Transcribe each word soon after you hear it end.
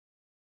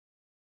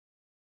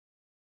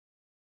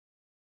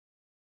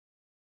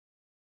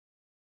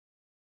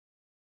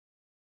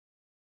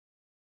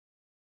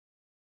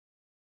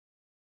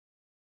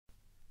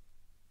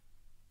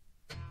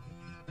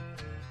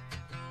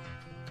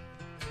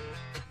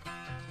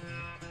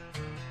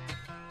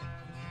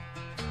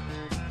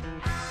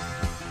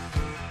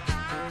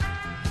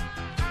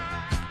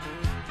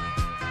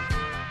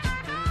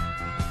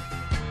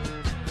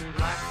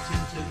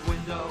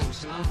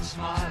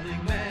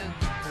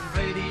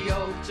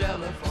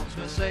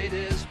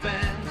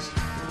Mercedes-Benz.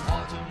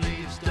 Autumn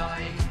leaves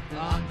dying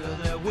under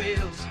their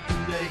wheels. Do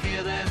they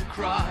hear them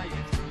crying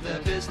through their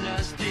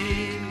business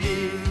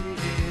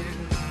deals?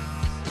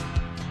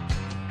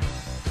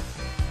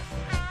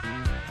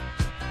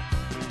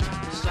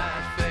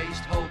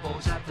 Sad-faced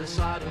hobos at the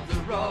side of the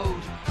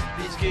road.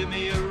 Please give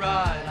me a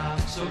ride, I'm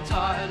so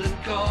tired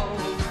and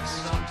cold.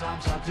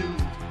 Sometimes I do,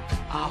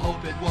 I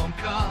hope it won't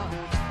come.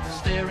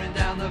 Staring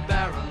down the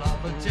barrel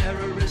of a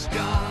terrorist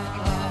gun.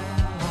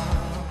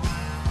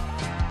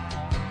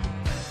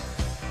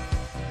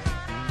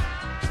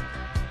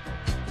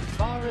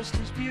 The forest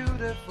is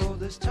beautiful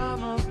this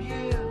time of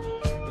year,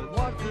 but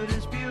what good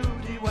is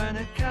beauty when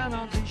it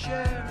cannot be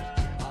shared?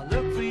 I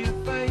look for your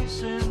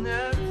face in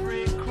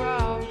every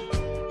crowd,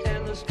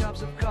 endless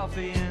cups of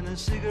coffee in a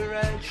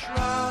cigarette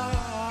shroud.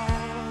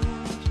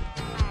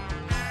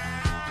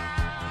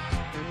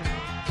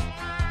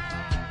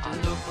 I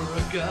look for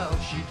a girl,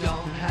 she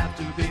don't have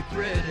to be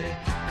pretty,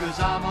 'cause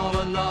I'm all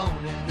alone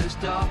in this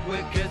dark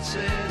wicked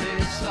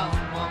city.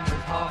 Someone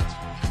with heart,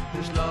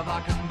 whose love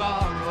I can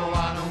borrow.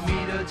 I don't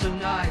meet her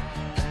tonight,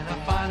 and I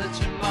find her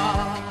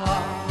tomorrow.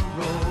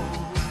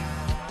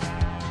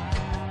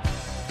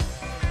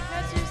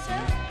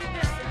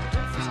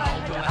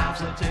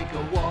 Perhaps I'll take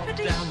a walk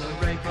down the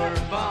Raper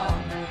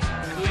Barn.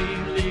 Clean,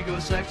 legal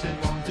sex, it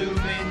won't do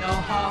me no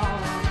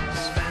harm.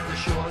 Spend a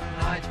short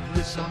night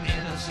with some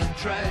innocent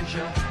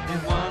treasure in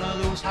one of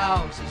those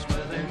houses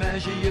where they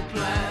measure your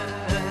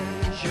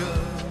pleasure.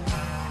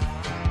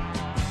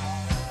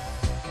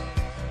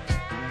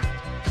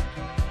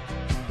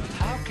 But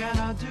how can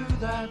I do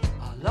that?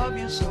 I love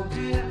you so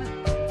dear.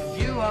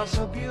 You are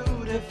so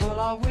beautiful,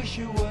 I wish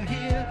you were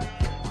here.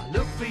 I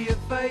look for your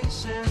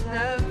face in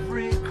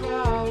every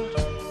crowd,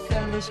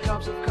 endless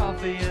cups of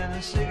coffee and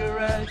a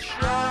cigarette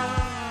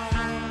shroud.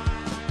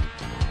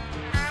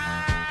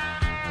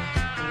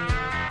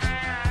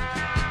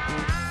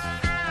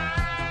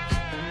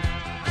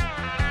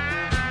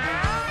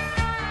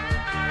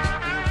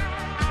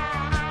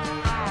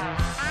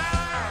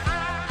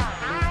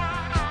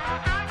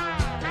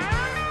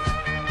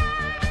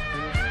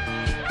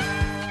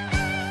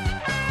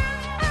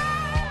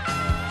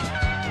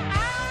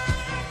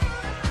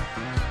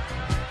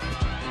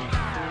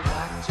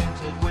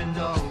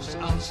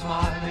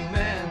 Smiling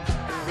men,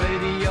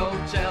 radio,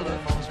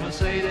 telephones,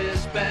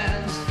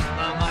 Mercedes-Benz,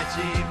 a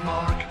mighty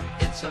mark,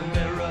 it's a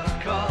miracle.